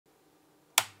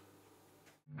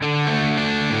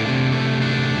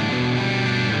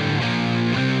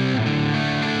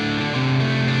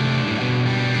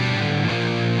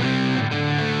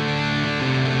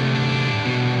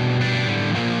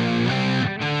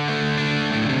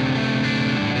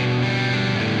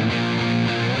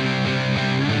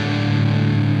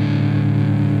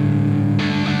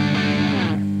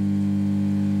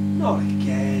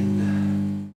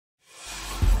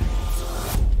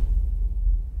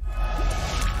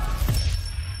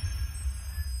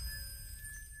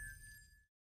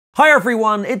Hi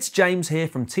everyone, it's James here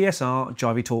from TSR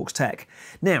Jivey Talks Tech.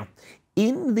 Now,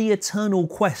 in the eternal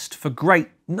quest for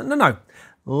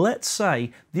let's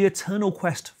say the eternal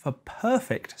quest for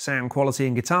perfect sound quality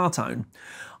and guitar tone,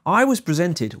 I was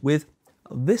presented with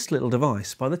this little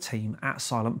device by the team at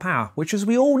Silent Power, which, as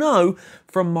we all know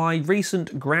from my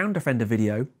recent Ground Defender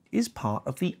video, is part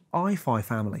of the iFI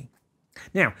family.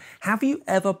 Now, have you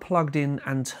ever plugged in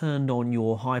and turned on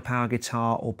your high power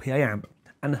guitar or PA amp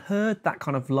and heard that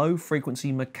kind of low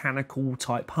frequency mechanical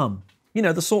type hum? You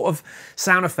know, the sort of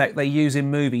sound effect they use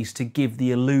in movies to give the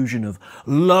illusion of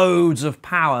loads of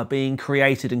power being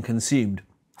created and consumed.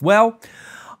 Well,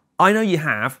 I know you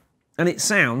have, and it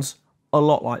sounds a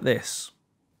lot like this.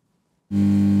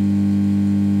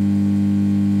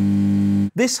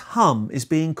 This hum is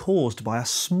being caused by a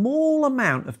small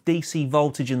amount of DC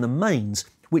voltage in the mains,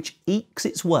 which ekes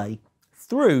its way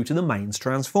through to the mains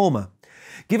transformer.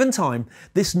 Given time,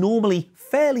 this normally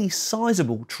fairly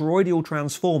sizable toroidal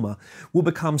transformer will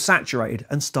become saturated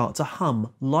and start to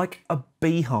hum like a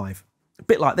beehive, a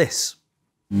bit like this.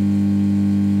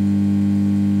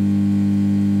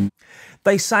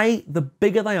 They say the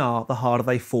bigger they are, the harder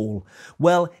they fall.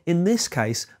 Well, in this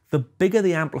case, the bigger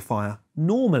the amplifier,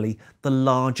 normally the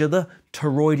larger the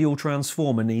toroidal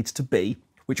transformer needs to be,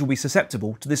 which will be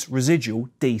susceptible to this residual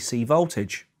DC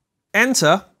voltage.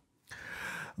 Enter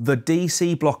the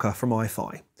DC blocker from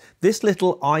iFi. This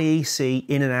little IEC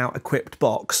in and out equipped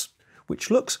box, which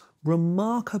looks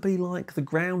remarkably like the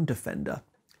Ground Defender,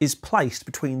 is placed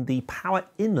between the power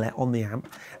inlet on the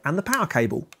amp and the power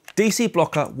cable. DC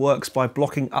blocker works by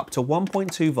blocking up to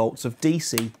 1.2 volts of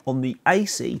DC on the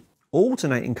AC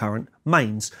alternating current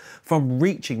mains from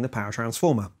reaching the power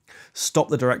transformer. Stop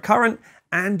the direct current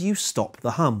and you stop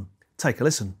the hum. Take a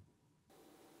listen.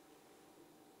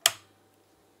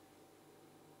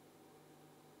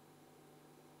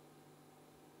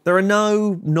 There are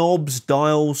no knobs,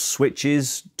 dials,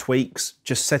 switches, tweaks,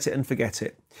 just set it and forget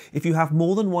it. If you have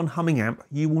more than one humming amp,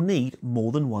 you will need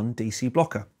more than one DC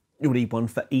blocker. You'll need one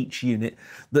for each unit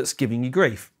that's giving you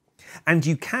grief. And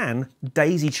you can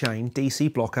daisy chain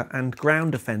DC blocker and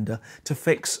Ground Defender to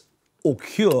fix or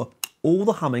cure all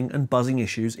the humming and buzzing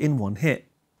issues in one hit.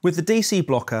 With the DC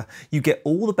blocker, you get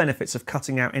all the benefits of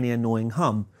cutting out any annoying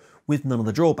hum with none of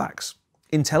the drawbacks.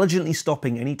 Intelligently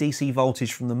stopping any DC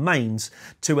voltage from the mains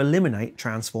to eliminate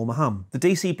transformer hum. The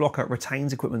DC blocker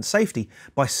retains equipment safety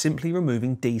by simply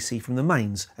removing DC from the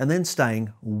mains and then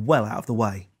staying well out of the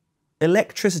way.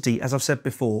 Electricity, as I've said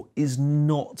before, is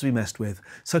not to be messed with.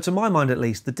 So to my mind at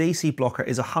least, the DC blocker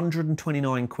is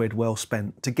 129 quid well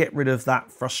spent to get rid of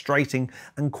that frustrating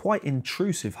and quite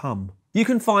intrusive hum. You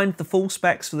can find the full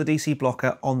specs for the DC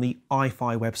blocker on the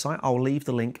iFi website. I'll leave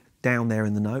the link down there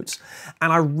in the notes.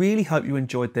 And I really hope you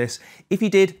enjoyed this. If you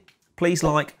did, please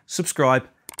like, subscribe,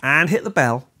 and hit the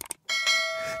bell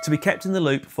to be kept in the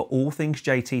loop for all things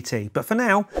JTT. But for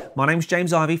now, my name's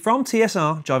James Ivey from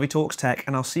TSR Jivey Talks Tech,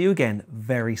 and I'll see you again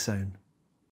very soon.